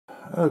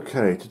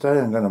Okay, today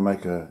I'm going to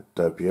make a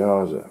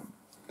Dopiaza.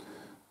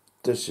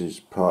 This is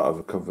part of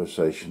a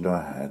conversation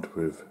I had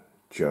with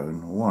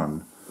Joan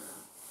 1.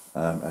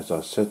 As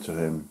I said to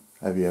him,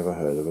 have you ever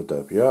heard of a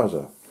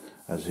Dopiaza?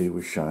 As he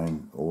was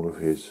showing all of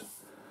his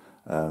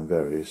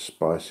various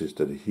spices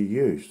that he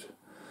used.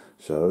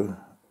 So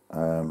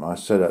I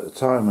said at the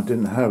time I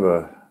didn't have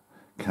a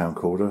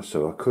camcorder,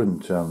 so I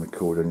couldn't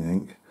record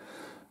anything.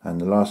 And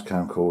the last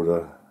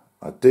camcorder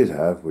I did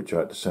have, which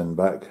I had to send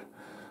back,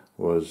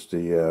 was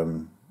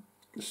the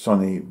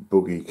Sony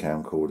Boogie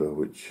camcorder,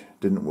 which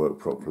didn't work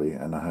properly,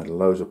 and I had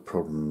loads of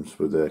problems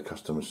with their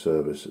customer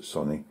service at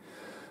Sony,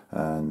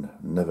 and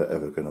never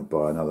ever going to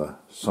buy another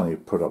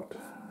Sony product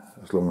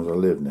as long as I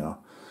live now,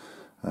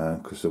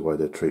 because the way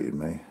they treated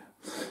me.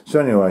 So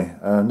anyway,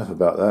 enough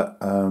about that.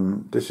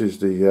 This is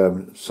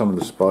the some of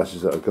the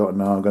spices that I've got.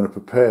 Now I'm going to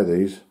prepare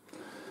these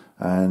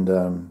and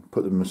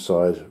put them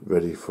aside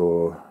ready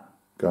for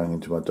going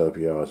into my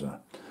Dopiaza.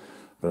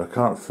 But I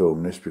can't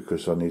film this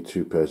because I need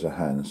 2 pairs of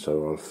hands,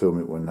 so I'll film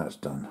it when that's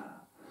done.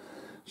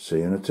 See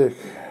you in a tick.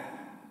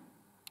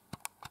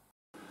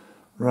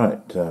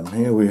 Right,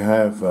 here we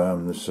have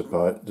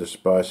the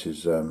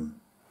spices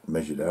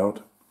measured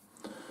out.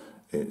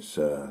 It's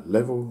a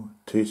level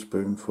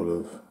teaspoonful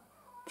of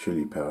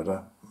chili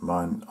powder.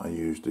 Mine, I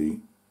use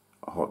the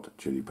hot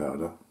chili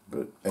powder,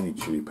 but any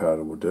chili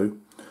powder will do.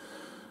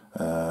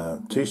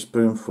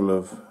 Teaspoonful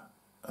of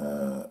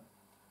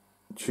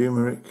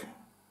turmeric,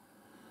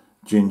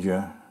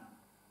 ginger,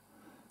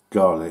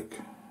 garlic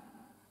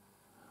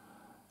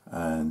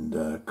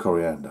and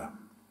coriander,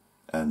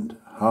 and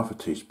half a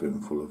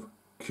teaspoonful of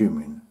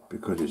cumin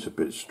because it's a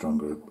bit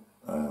stronger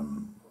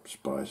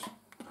spice.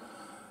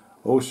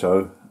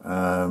 Also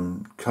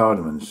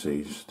cardamom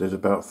seeds. There's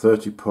about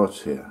 30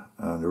 pods here,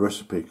 and the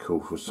recipe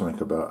calls for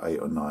something about 8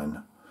 or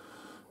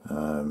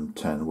 9,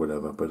 10,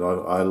 whatever, but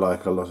I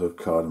like a lot of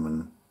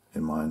cardamom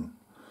in mine,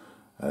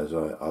 as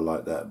I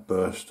like that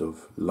burst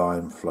of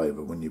lime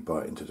flavour when you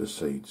bite into the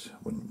seeds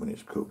when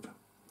it's cooked.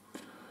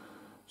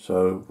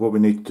 So what we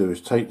need to do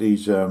is take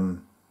these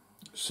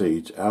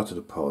seeds out of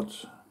the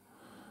pods,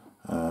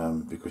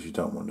 because you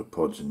don't want the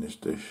pods in this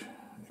dish,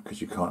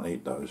 because you can't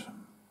eat those.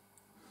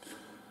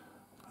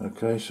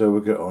 Okay, so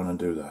we'll get on and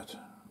do that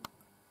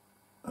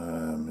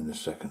in a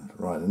second.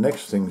 Right, the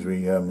next things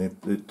we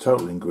the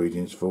total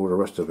ingredients for all the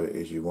rest of it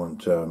is you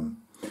want 2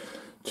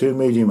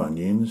 medium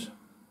onions,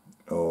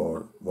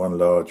 or 1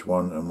 large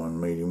one and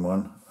 1 medium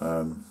one,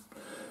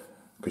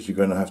 because you're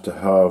going to have to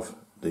halve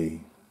the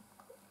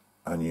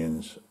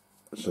onions,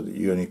 so that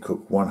you only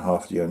cook one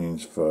half the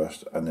onions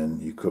first and then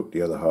you cook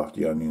the other half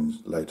the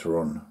onions later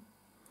on.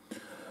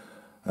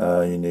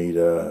 You need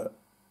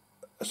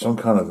some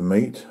kind of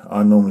meat.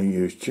 I normally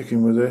use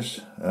chicken with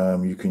this.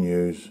 You can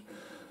use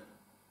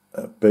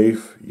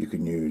beef, you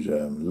can use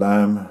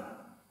lamb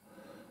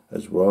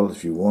as well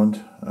if you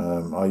want.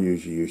 I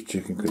usually use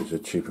chicken because it's a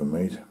cheaper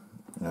meat.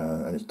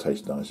 And it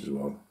tastes nice as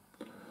well.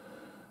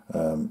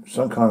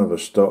 Some kind of a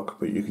stock,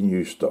 but you can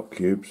use stock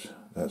cubes,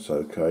 that's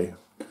okay.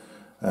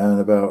 And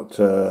about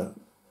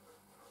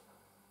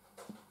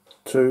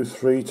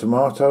 2-3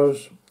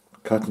 tomatoes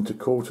cut into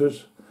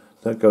quarters.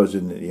 That goes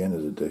in at the end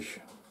of the dish.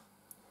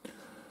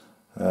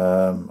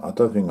 I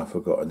don't think I've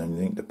forgotten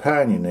anything. The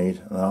pan you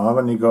need, now I've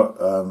only got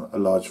a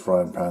large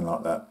frying pan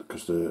like that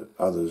because the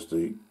others,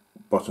 the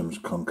bottom's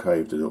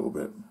concaved a little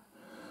bit,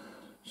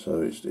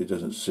 so it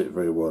doesn't sit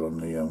very well on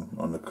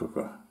the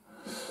cooker.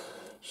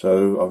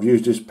 So I've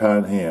used this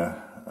pan here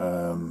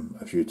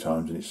a few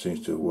times and it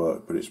seems to have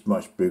worked, but it's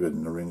much bigger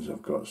than the rings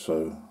I've got,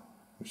 so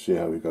we'll see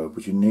how we go.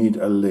 But you need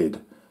a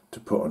lid to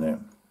put on it.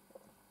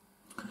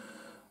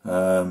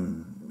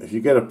 If you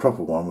get a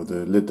proper one with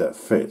a lid that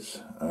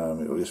fits,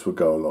 this will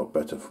go a lot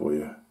better for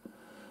you.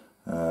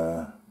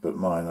 But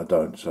mine I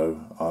don't,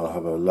 so I'll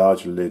have a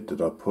large lid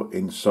that I put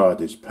inside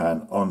this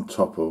pan on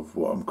top of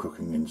what I'm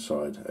cooking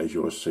inside, as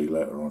you'll see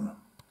later on.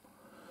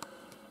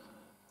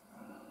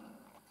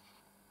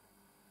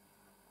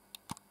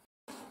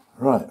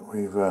 Right,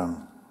 we've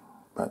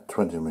about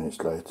 20 minutes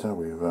later,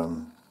 we've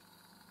done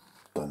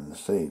the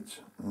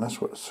seeds, and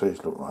that's what the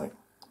seeds look like.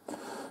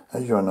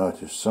 As you'll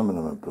notice, some of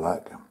them are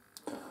black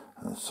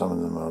and some of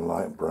them are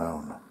light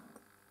brown.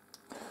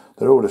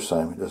 They're all the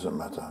same, it doesn't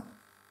matter,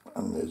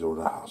 and there's all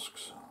the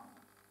husks.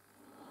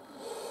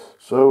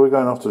 So we're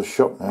going off to the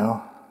shop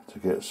now to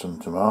get some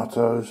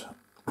tomatoes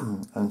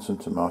and some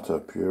tomato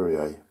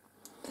puree,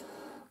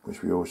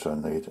 which we also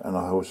need, and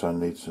I also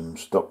need some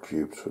stock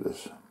cubes for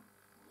this.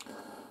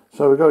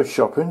 So we go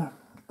shopping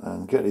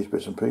and get these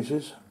bits and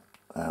pieces,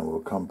 and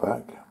we'll come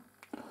back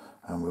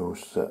and we'll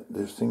set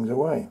these things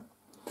away.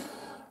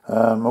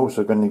 I'm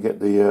also going to get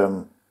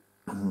the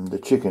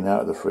chicken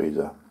out of the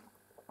freezer.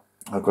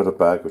 I've got a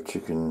bag of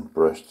chicken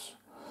breasts.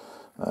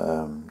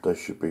 They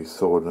should be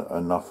thawed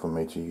enough for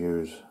me to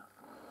use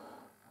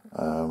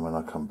when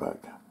I come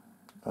back.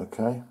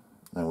 Okay,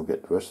 then we'll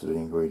get the rest of the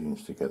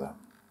ingredients together.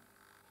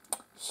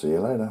 See you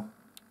later.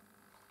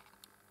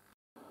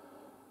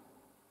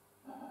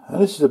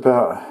 And this is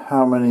about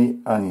how many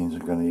onions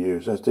I'm going to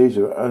use. As these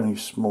are only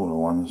smaller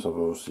ones, I've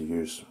also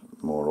used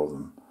more of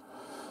them.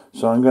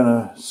 So I'm going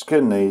to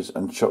skin these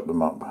and chop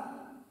them up.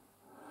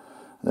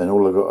 And then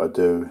all I've got to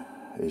do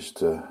is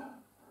to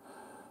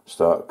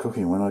start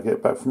cooking when I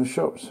get back from the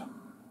shops.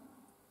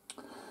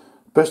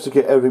 Best to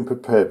get everything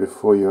prepared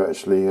before you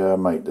actually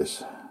make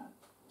this.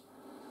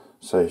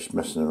 Saves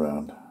messing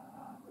around.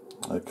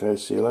 Okay,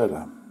 see you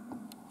later.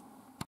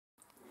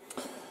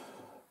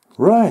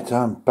 Right,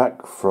 I'm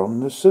back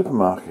from the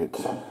supermarket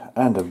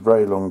and a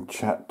very long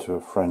chat to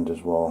a friend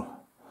as well.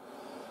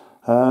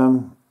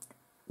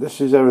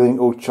 This is everything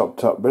all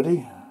chopped up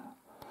ready.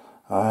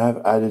 I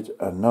have added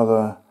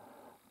another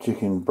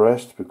chicken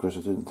breast because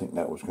I didn't think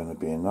that was going to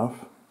be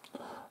enough.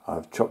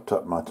 I've chopped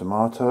up my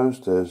tomatoes.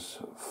 There's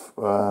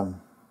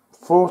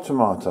 4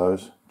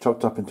 tomatoes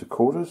chopped up into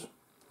quarters,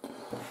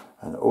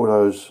 and all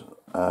those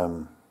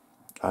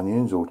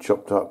onions all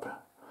chopped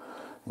up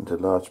into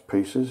large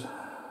pieces.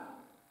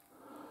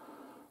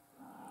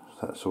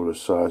 That sort of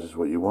size is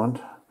what you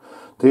want.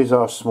 These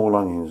are small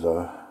onions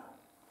though.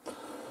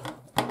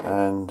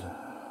 And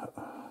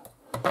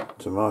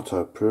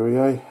tomato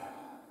puree.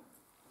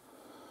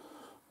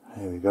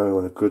 Here we go, we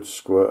want a good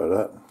squirt of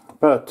that.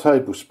 About a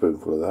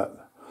tablespoonful of that.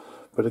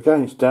 But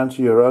again, it's down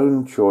to your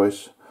own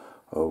choice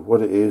of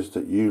what it is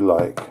that you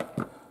like.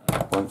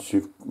 Once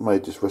you've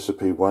made this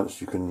recipe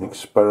once, you can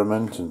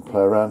experiment and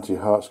play around to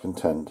your heart's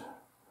content.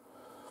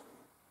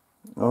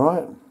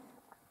 Alright,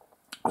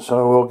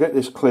 so we'll get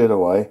this cleared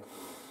away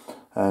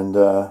and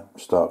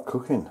start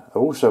cooking. I've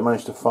also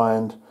managed to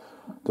find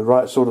the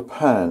right sort of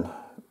pan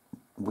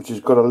which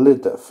has got a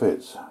lid that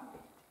fits.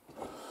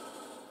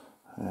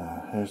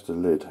 Here's the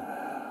lid,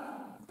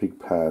 big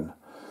pan,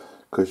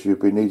 because you'll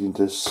be needing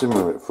to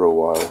simmer it for a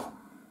while.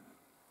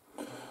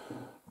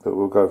 But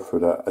we'll go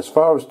through that. As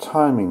far as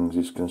timings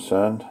is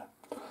concerned,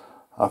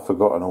 I've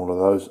forgotten all of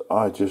those.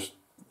 I just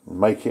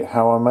make it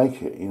how I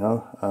make it, you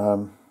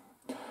know.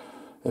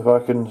 If I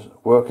can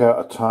work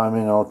out a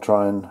timing, I'll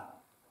try and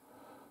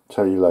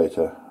tell you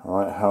later,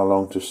 alright, how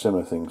long to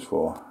simmer things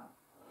for.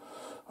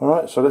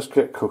 Alright, so let's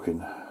get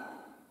cooking.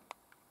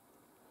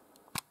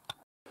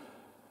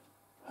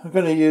 I'm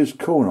going to use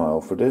corn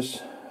oil for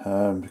this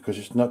because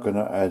it's not going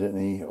to add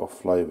any off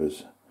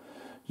flavours.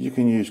 You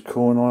can use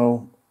corn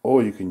oil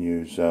or you can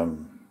use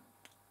olive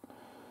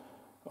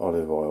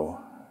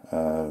oil.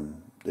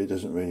 It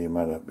doesn't really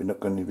matter. We're not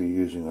going to be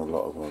using a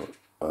lot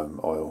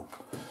of oil.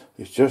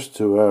 It's just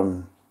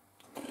to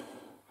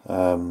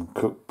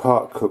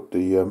cook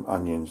the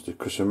onions,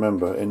 because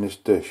remember, in this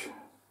dish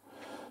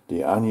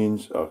the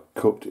onions are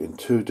cooked in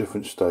 2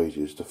 different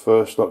stages. The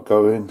first lot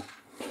go in,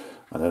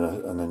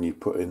 and then you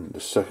put in the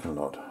second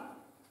lot.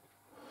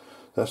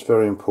 That's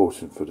very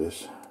important for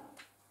this.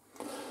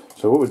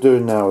 So what we're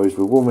doing now is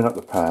we're warming up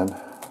the pan.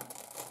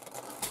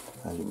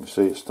 As you can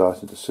see, it's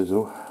started to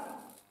sizzle.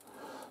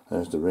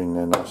 There's the ring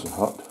there, nice and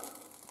hot.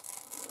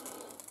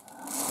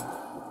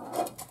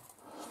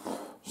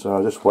 So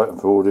I'm just waiting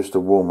for all this to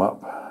warm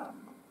up.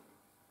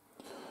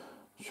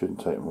 Shouldn't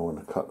take more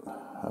than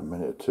a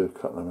minute or two, a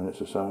couple of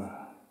minutes or so.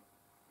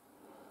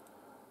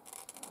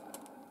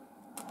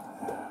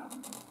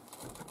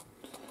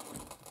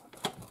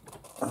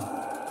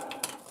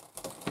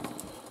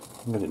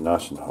 Get it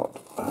nice and hot.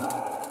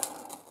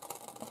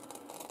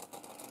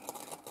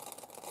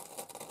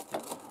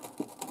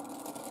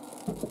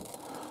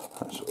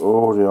 That's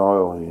all the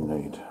oil you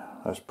need.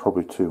 That's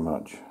probably too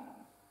much.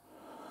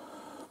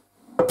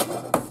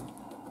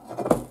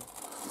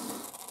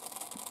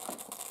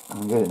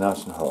 And get it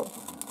nice and hot.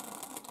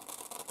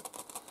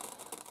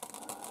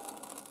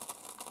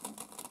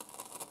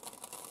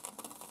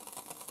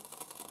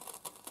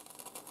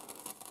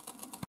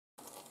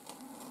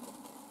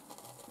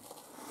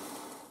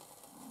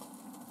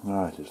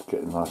 Right, it's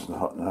getting nice and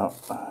hot now.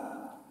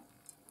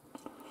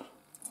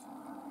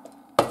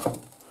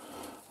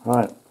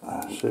 Right,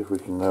 see if we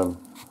can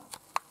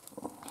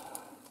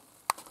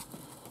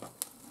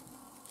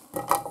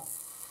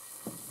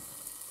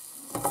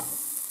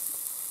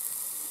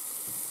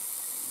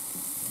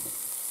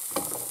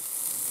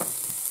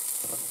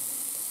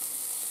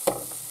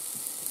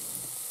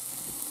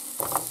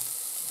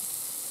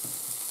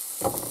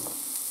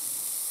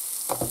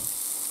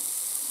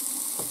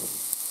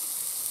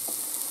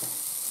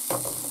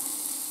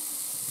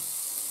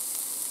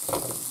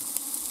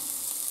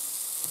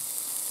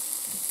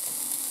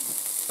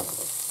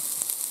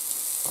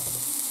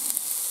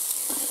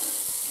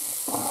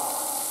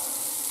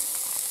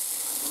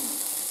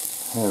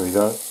there we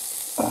go.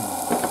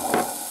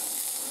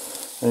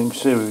 And you can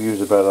see we've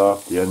used about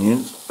half the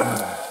onions. So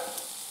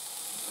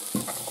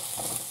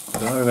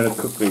now we're going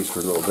to cook these for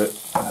a little bit.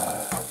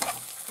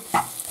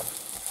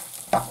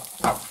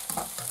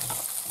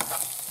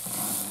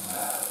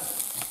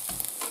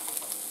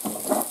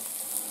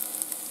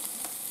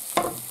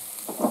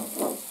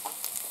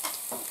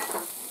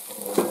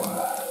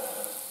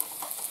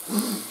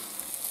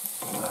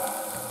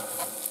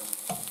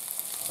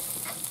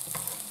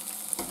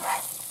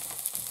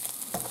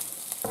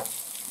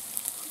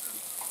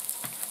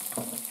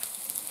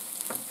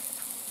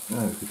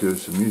 Now we could do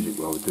some music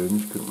while we're doing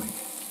this, couldn't we?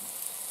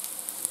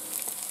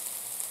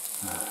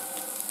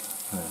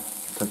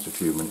 takes a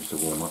few minutes to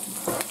warm up.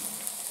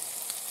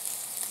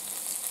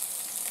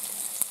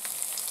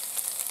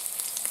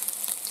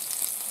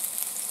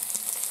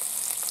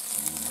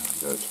 There we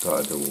go, it's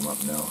started to warm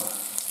up now.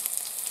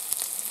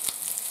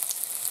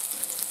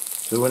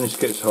 So when this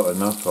gets hot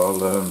enough,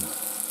 I'll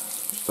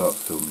start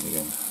filming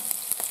again.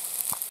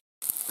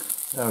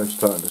 Now it's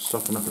starting to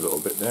soften up a little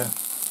bit there.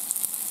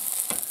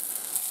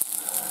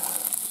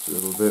 Just a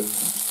little bit,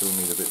 still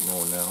need a bit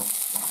more now.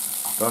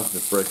 Starting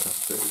to break up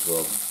a bit as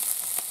well.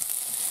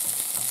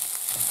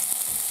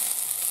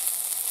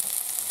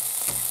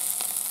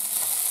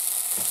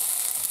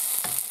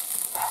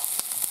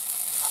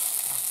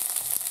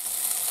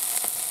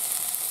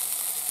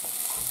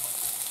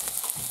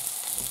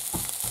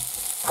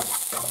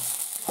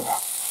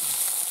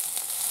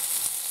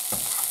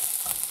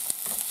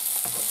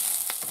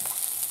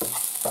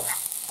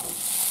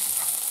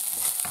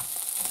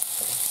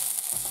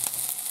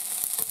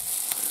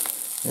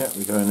 Yeah,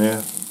 we go in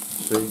there.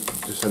 See,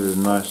 just added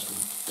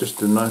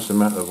just a nice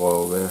amount of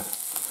oil there.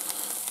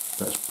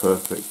 That's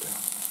perfect.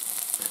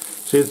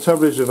 See, the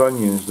trouble is with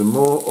onions, the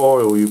more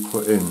oil you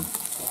put in,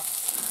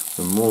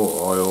 the more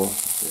oil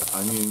the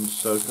onions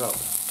soak up.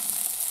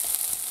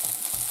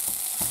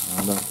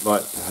 I don't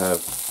like to have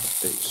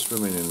it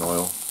swimming in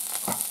oil.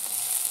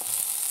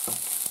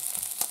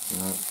 You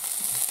know,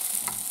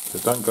 so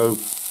don't go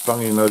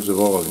bunging loads of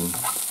oil in.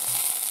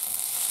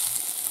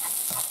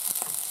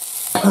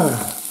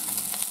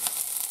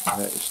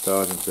 Yeah, it's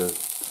starting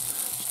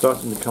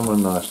to come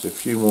on nicely. A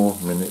few more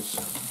minutes,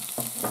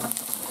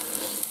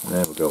 and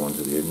then we'll go on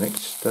to the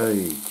next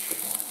stage.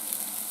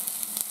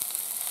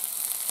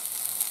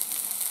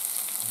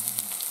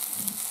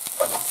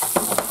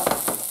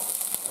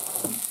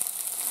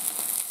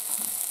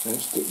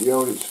 Let's stick the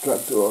old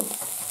extractor on.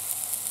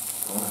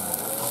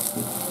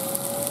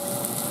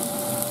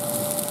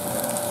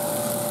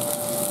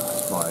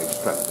 That's my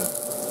extractor.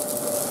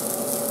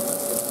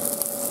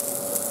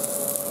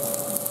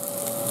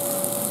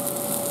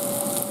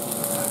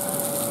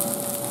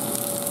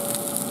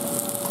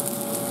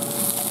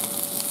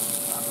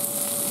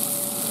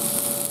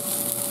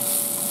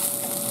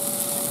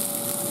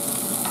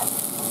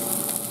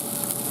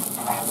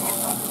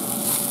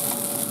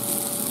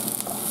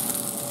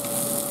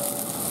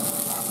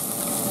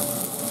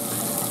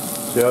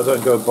 See, I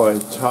don't go by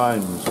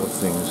times of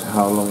things,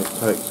 how long it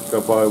takes. I go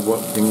by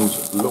what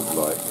things look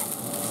like.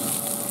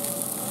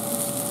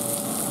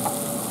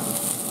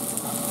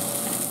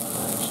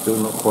 Still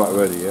not quite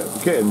ready yet.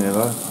 We're getting there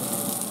though.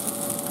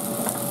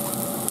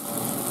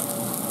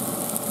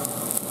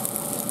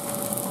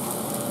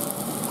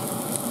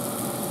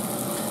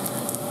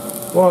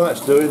 While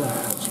that's doing,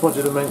 I just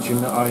wanted to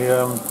mention that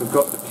I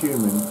forgot the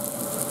cumin.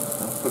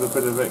 I put a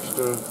bit of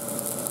extra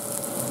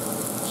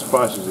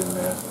spices in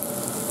there.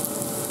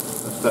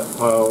 That's that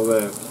pile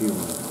there of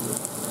cumin.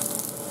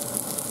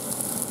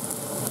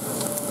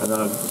 And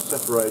I've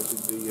separated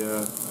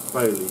the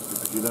bay leaf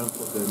because you don't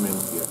put them in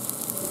yet.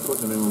 You put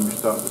them in when we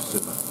start to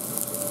simmer.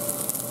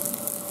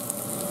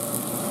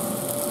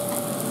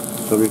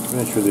 So we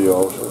finish with the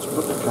oil, so let's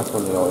put the cap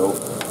on the oil.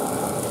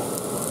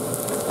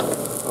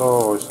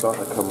 Oh, it's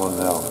starting to come on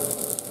now.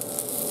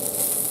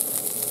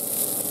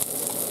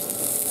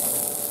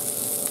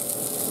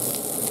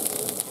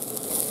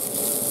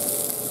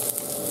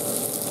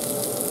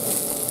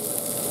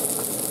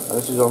 And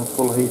this is on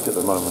full heat at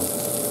the moment.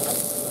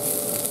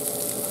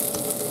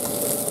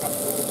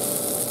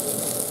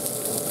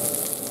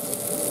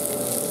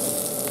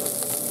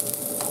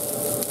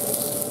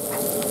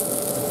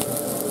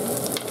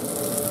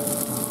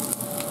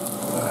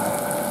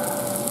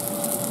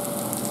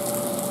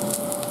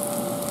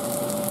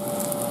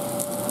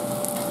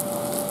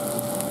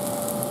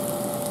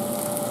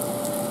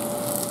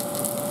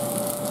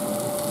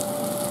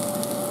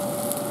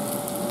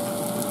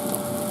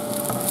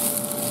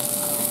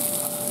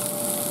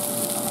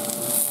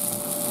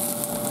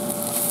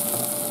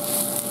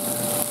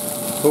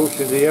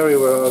 Unfortunately, the area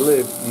where I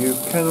live, you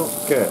cannot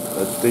get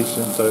a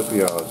decent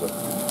Dopiaza.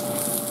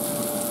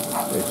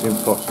 It's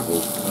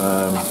impossible.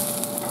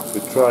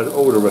 We've tried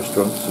all the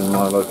restaurants in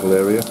my local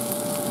area,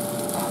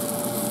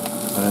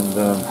 and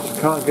just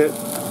can't get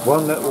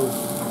one that will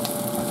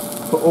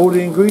put all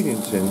the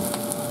ingredients in.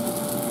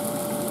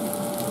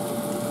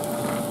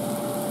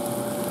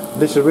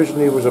 This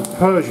originally was a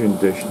Persian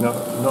dish, not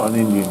an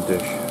Indian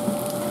dish.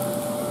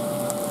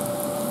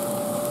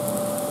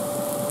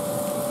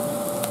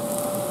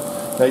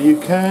 Now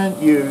you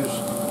can use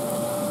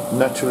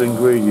natural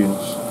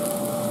ingredients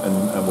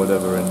and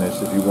whatever in this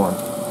if you want.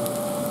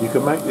 You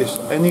can make this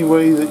any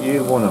way that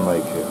you want to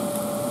make it.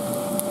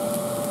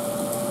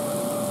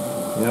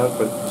 You know,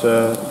 but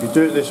if you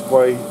do it this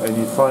way and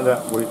you find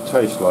out what it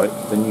tastes like,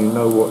 then you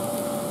know what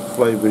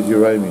flavours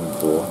you're aiming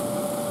for.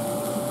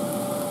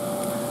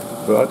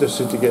 But I just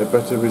seem to get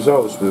better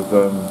results with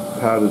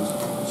powdered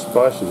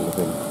spices and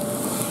things.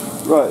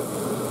 Right,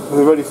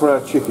 we're ready for our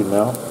chicken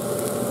now.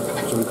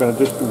 So we're going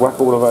to just whack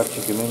all of our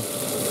chicken in.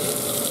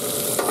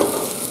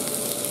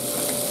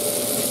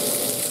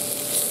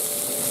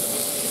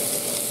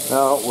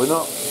 Now we're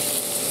not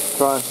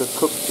trying to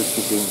cook the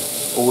chicken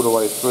all the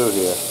way through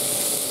here.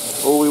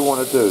 All we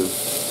want to do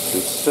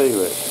is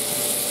seal it.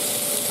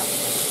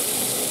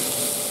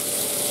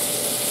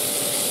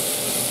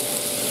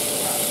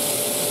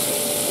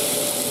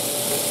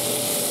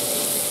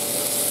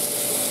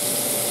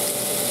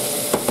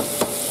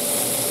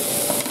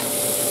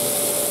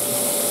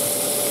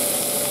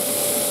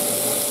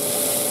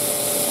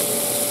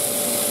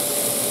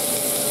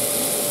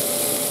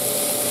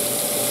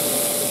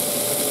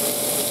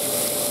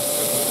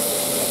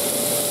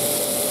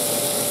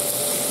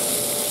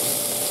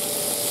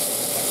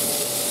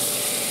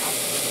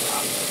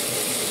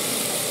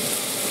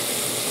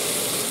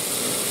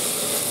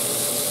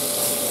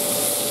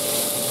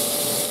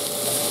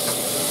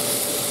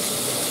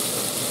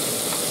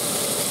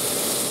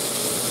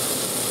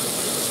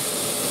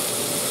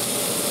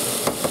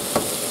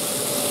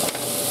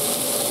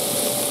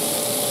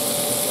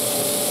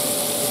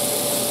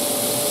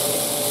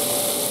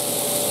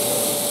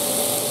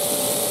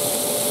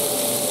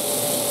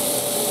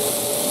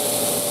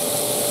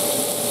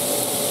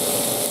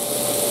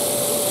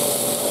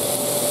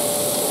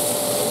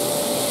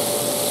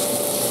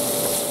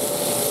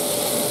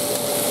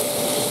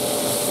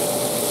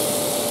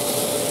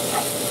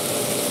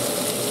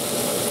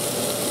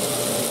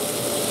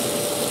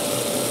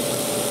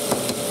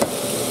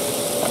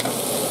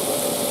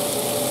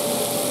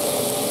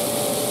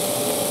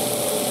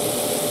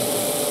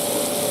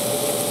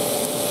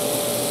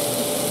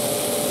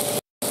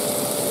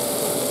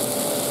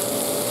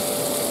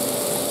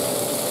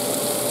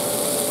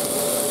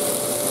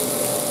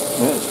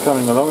 Yeah, it's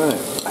coming along, isn't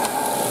it?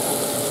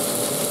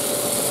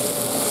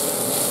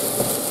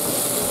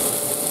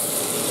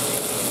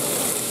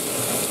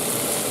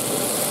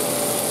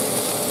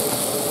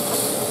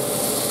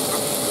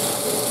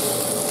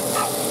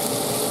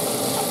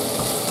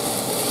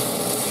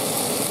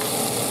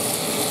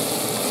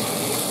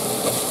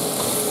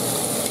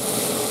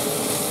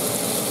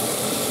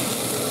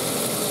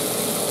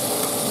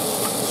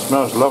 It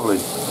smells lovely.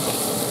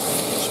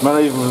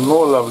 Smells even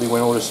more lovely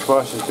when all the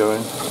spices go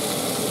in.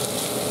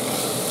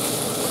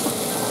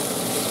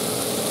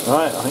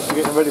 Right, I think we're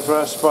getting ready for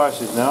our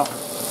spices now.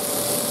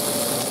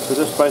 So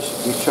just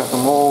basically chuck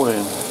them all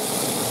in.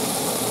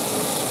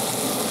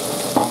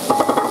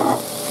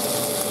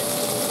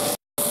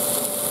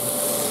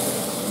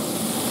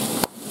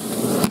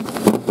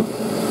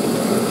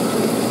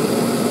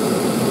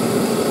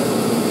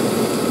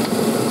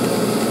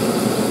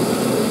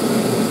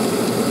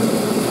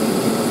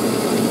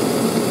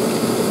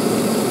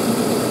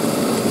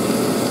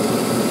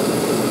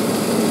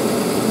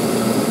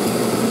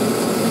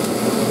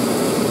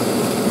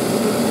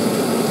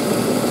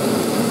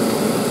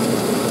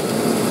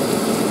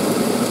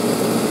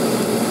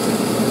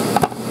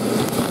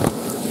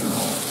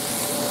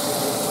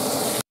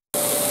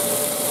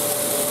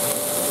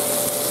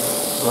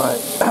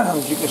 Right,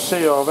 as you can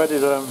see, I've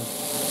added a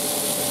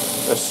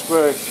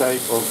square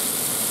shape of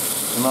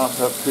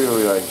tomato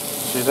puree.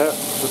 See that?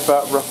 It's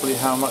about roughly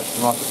how much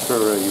tomato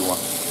puree you want.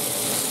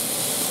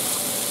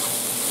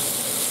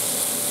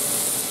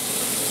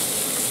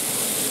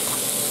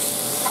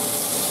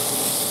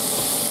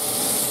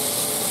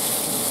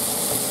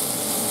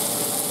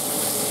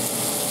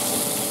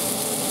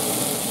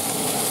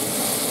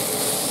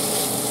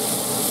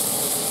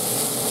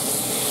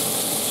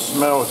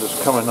 The smells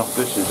that's coming off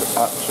this is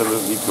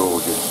absolutely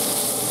gorgeous.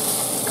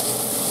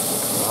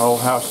 The whole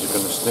house is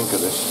going to stink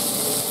of this.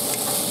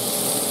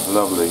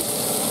 Lovely.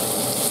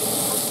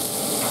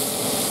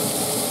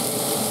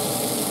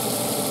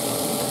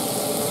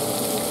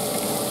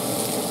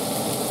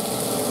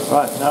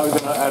 Right, now we're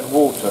going to add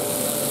water.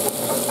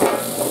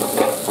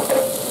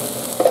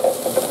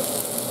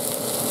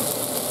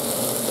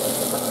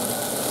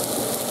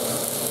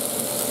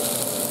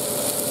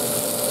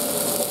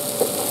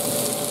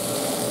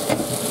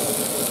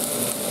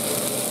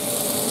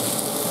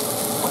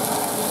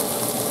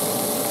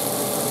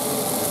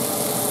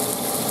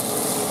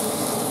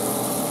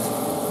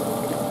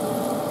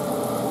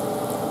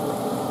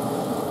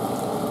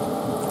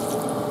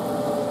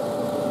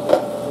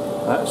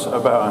 That's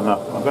about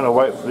enough. I'm going to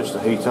wait for this to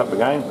heat up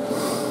again.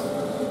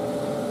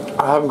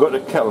 I haven't got the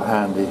kettle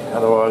handy,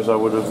 otherwise I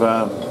would have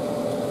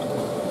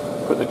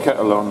put the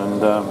kettle on and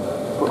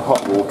put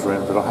hot water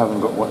in, but I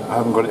haven't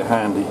got it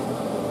handy.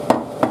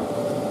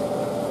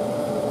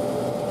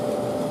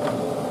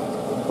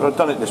 But I've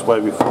done it this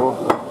way before.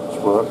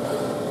 It's worked.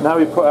 Now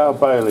we put our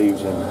bay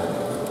leaves in.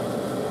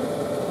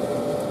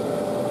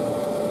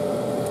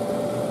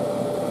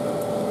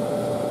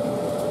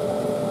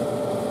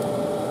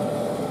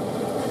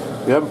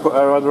 We haven't put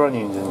our other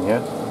onions in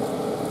yet.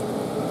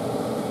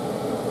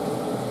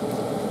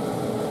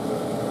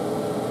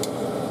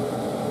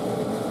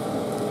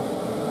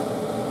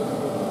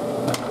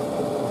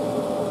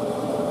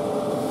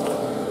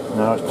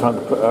 Now it's time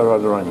to put our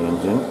other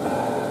onions in.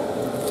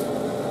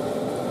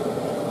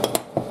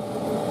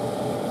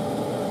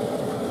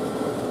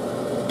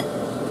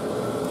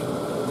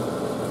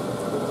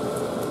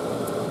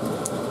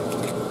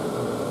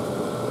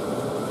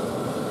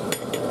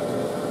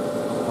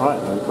 Right,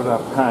 now we put our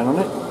pan on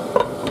it.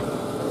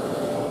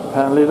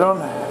 Pan lid on.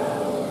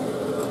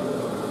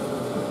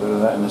 Bit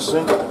of that in the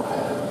sink.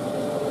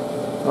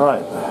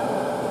 Right.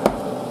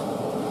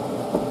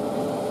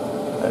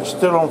 It's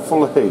still on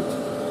full heat.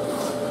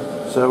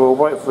 So we'll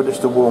wait for this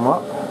to warm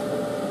up.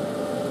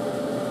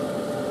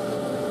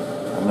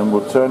 And then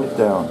we'll turn it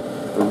down.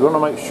 We want to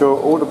make sure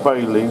all the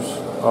bay leaves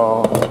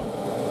are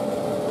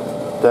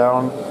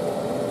down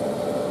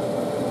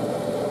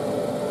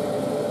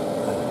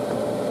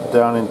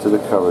into the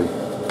curry.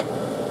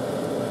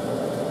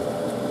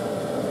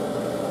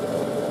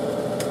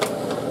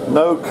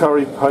 No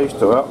curry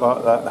paste or out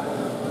like that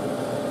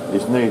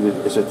is needed.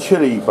 It's a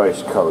chili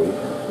based curry.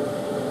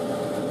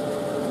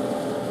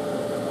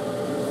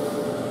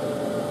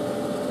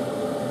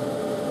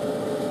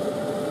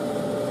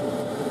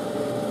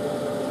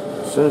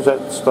 As soon as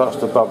that starts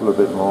to bubble a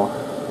bit more,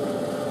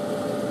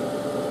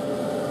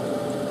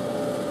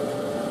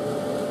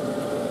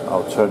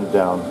 I'll turn it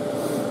down.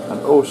 And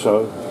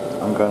also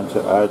I'm going to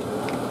add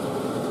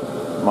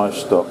my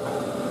stock,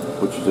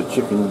 which is a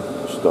chicken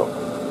stock.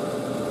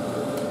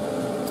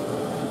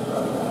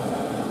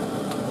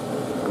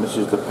 And this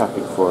is the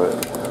packet for it.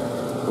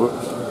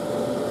 Whoops.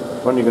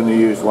 When you're going to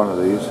use one of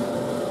these,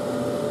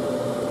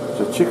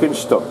 it's a chicken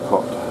stock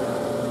pot.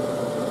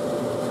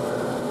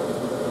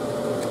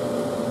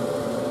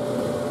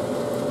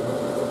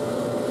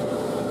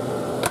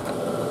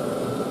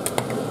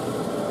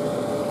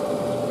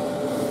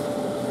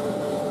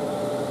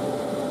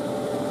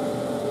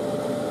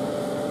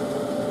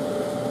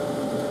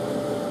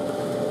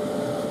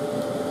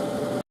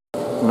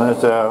 And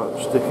there's our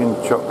sticking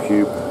choc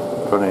cube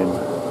gone in,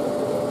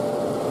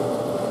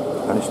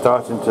 and it's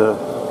starting to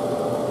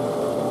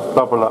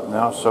bubble up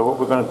now. So what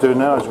we're going to do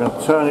now is we're going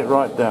to turn it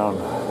right down.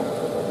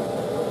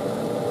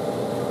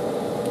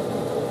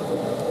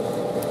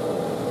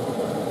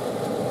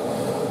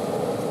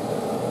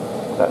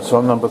 That's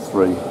on number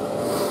 3,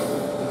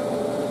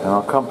 and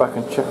I'll come back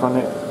and check on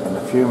it in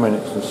a few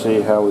minutes and see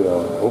how we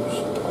are. Oops,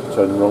 I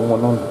turned the wrong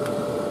one on.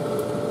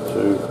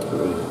 2, 3,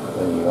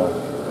 there you go.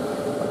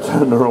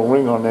 Turn the wrong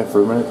ring on there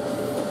for a minute.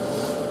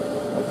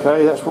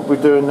 Okay, that's what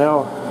we're doing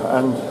now,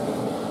 and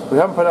we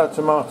haven't put our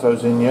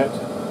tomatoes in yet.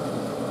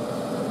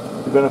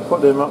 We're going to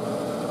put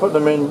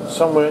them in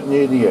somewhere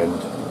near the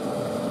end.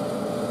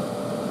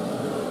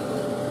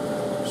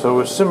 So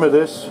we'll simmer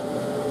this,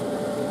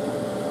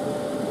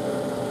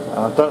 and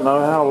I don't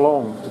know how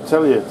long to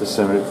tell you to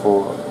simmer it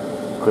for,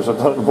 because I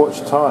don't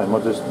watch time. I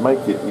just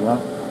make it, you know.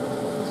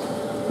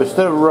 But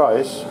instead of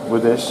rice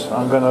with this,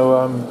 I'm going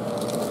to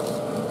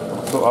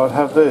thought I'd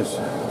have this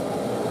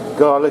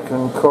garlic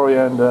and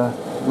coriander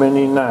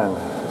mini naan.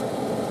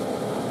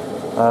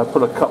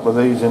 Put a couple of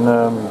these in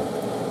a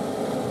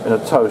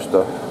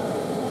toaster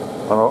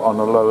on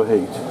a low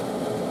heat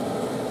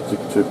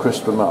to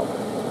crisp them up,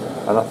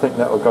 and I think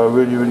that will go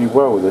really, really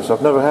well with this.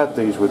 I've never had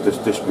these with this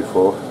dish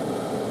before.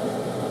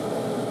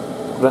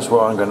 That's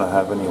what I'm going to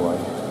have anyway.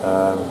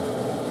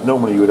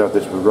 Normally you would have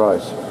this with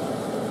rice.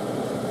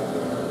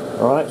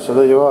 Alright, so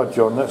there you are,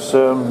 John. That's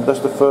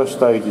the first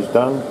stage is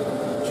done.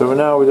 So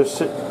now we just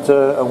sit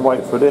and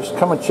wait for this.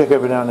 Come and check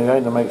every now and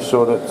again to make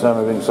sure that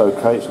everything's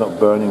okay, it's not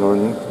burning or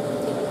anything.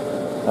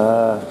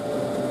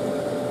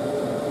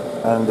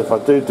 And if I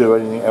do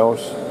anything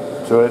else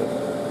to it,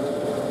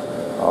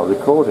 I'll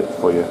record it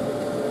for you.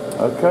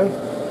 Okay?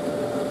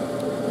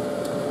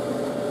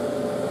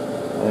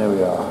 There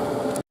we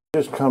are.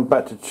 Just come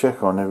back to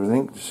check on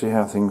everything to see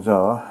how things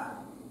are.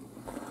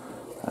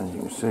 As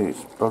you can see,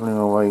 it's bubbling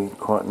away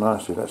quite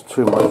nicely. That's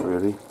too much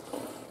really.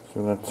 So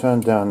we're going to turn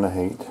down the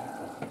heat.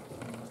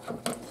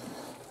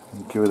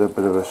 Give it a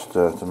bit of a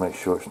stir to make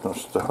sure it's not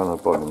stuck on the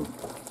bottom.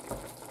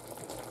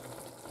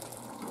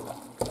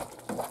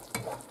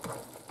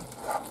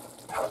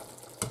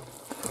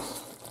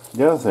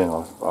 The other thing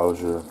I was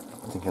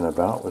thinking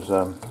about was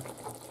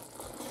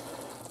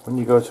when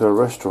you go to a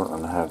restaurant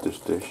and have this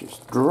dish, it's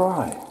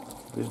dry.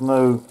 There's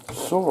no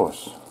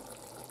sauce.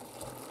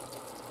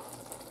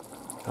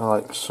 I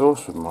like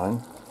sauce with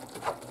mine.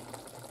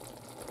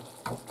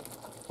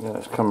 Yeah,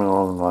 it's coming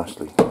along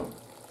nicely.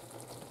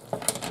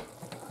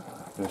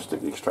 I'm going to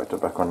stick the extractor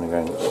back on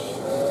again. It's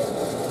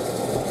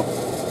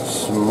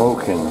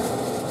smoking.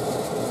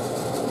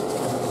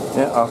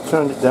 Yeah, I've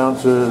turned it down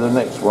to the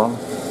next one,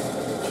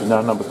 which is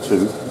now number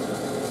 2.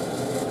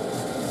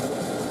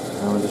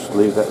 And we'll just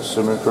leave that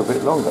simmering for a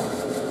bit longer.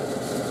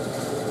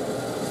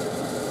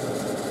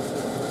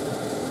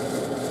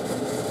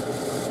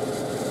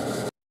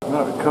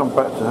 Now we come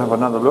back to have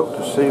another look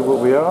to see what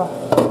we are.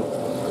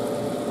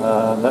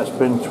 That's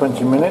been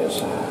 20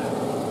 minutes.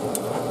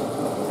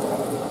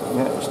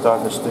 Yeah, it's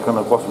starting to stick on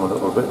the bottom a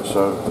little bit,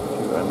 so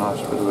give it a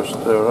nice bit of a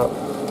stir up.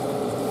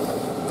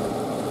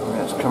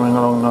 Yeah, it's coming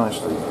along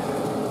nicely.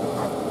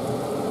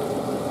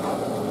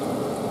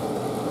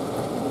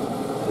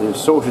 The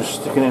sauce is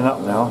sticking in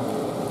up now.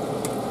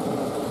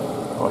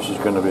 Oh, this is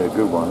going to be a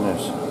good one,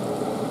 this.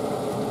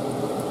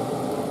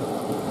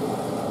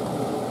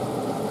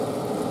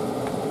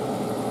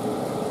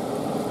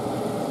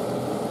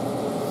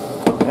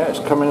 Yeah, it's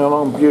coming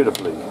along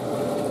beautifully.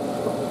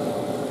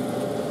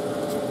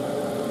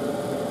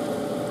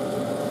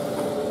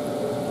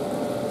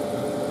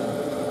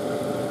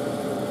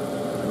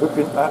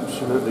 Looking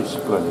absolutely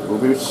splendid. We'll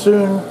be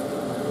soon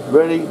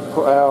ready to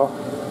put our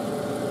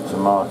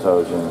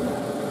tomatoes in.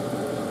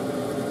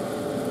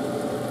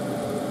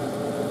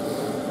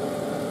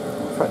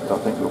 In fact, I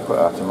think we'll put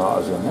our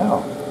tomatoes in now.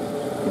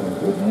 Looking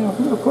good now. I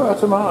think we'll put our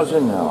tomatoes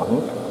in now, I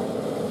think.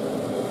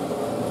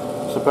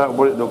 It's about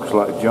what it looks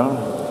like,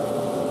 John.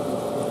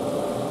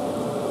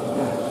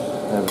 Yes,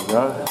 there we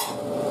go.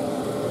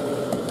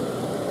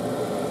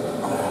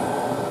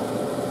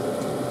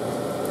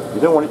 You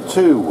don't want it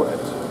too wet.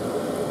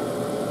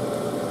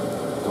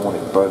 Don't want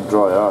it bone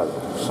dry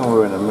either.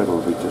 Somewhere in the middle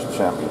will be just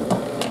champion.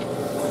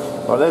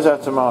 Right, there's our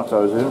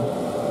tomatoes in.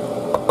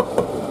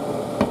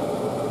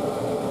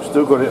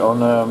 Still got it on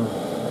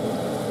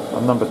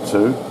number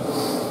 2.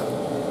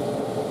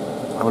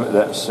 I'll let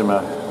that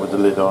simmer with the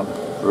lid on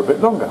for a bit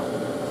longer.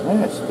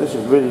 Yes, this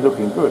is really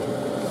looking good.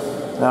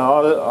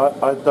 Now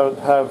I don't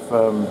have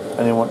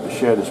anyone to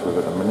share this with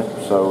at the minute,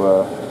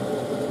 so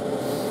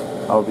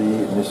I'll be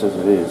eating this as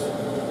it is.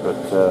 But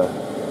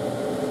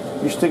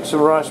you stick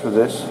some rice with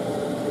this,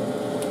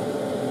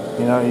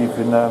 you know, you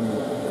can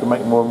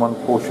make more than one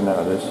portion out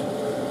of this.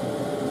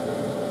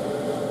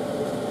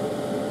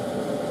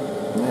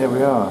 And there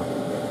we are.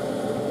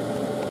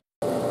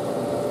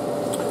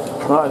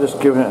 Right, just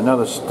giving it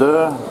another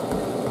stir.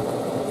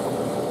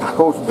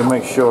 Important to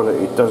make sure that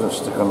it doesn't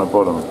stick on the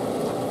bottom.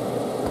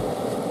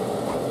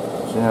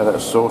 See how that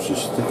sauce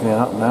is thickening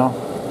up now?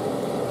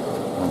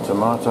 And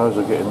tomatoes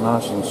are getting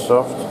nice and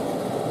soft.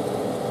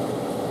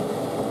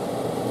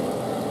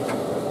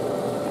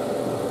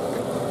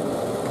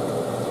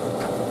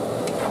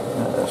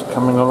 That's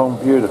coming along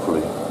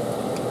beautifully.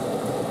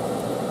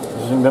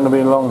 This isn't going to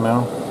be long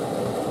now.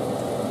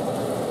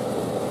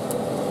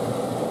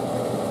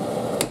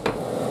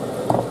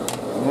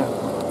 Yeah,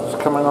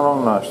 it's coming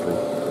along nicely.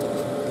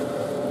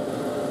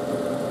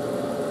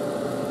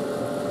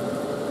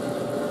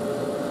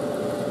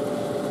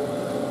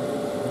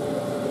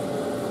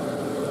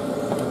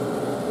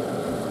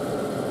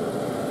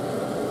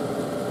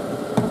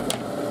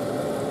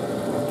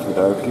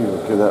 Okay,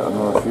 we'll give that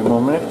another few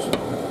more minutes.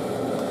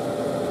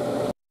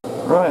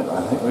 Right,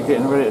 I think we're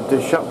getting ready to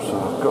dish up, so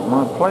I've got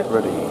my plate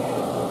ready.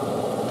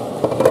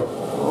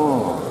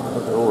 Oh,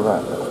 look at all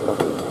that, that's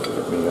lovely. Let's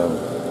get me have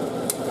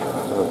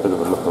a bit of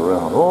a look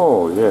around.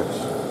 Oh, yes.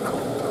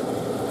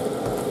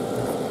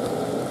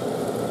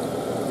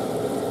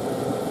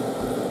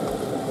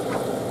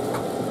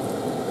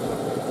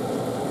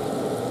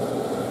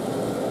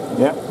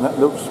 Yep, that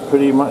looks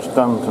pretty much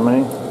done to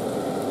me.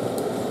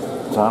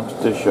 Time to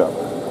dish up.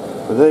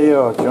 But there you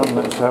are, John,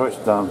 that's how it's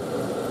done.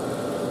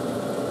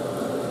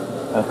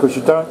 And of course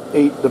you don't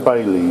eat the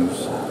bay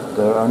leaves,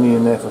 they're only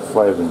in there for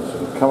flavouring, so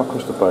if you come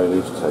across the bay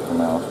leaves, take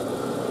them out.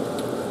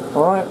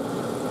 Alright,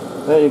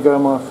 there you go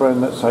my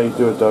friend, that's how you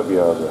do a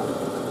Dopiaza.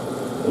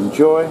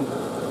 Enjoy,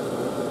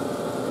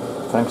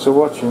 thanks for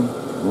watching,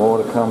 more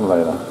to come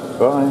later,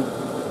 bye.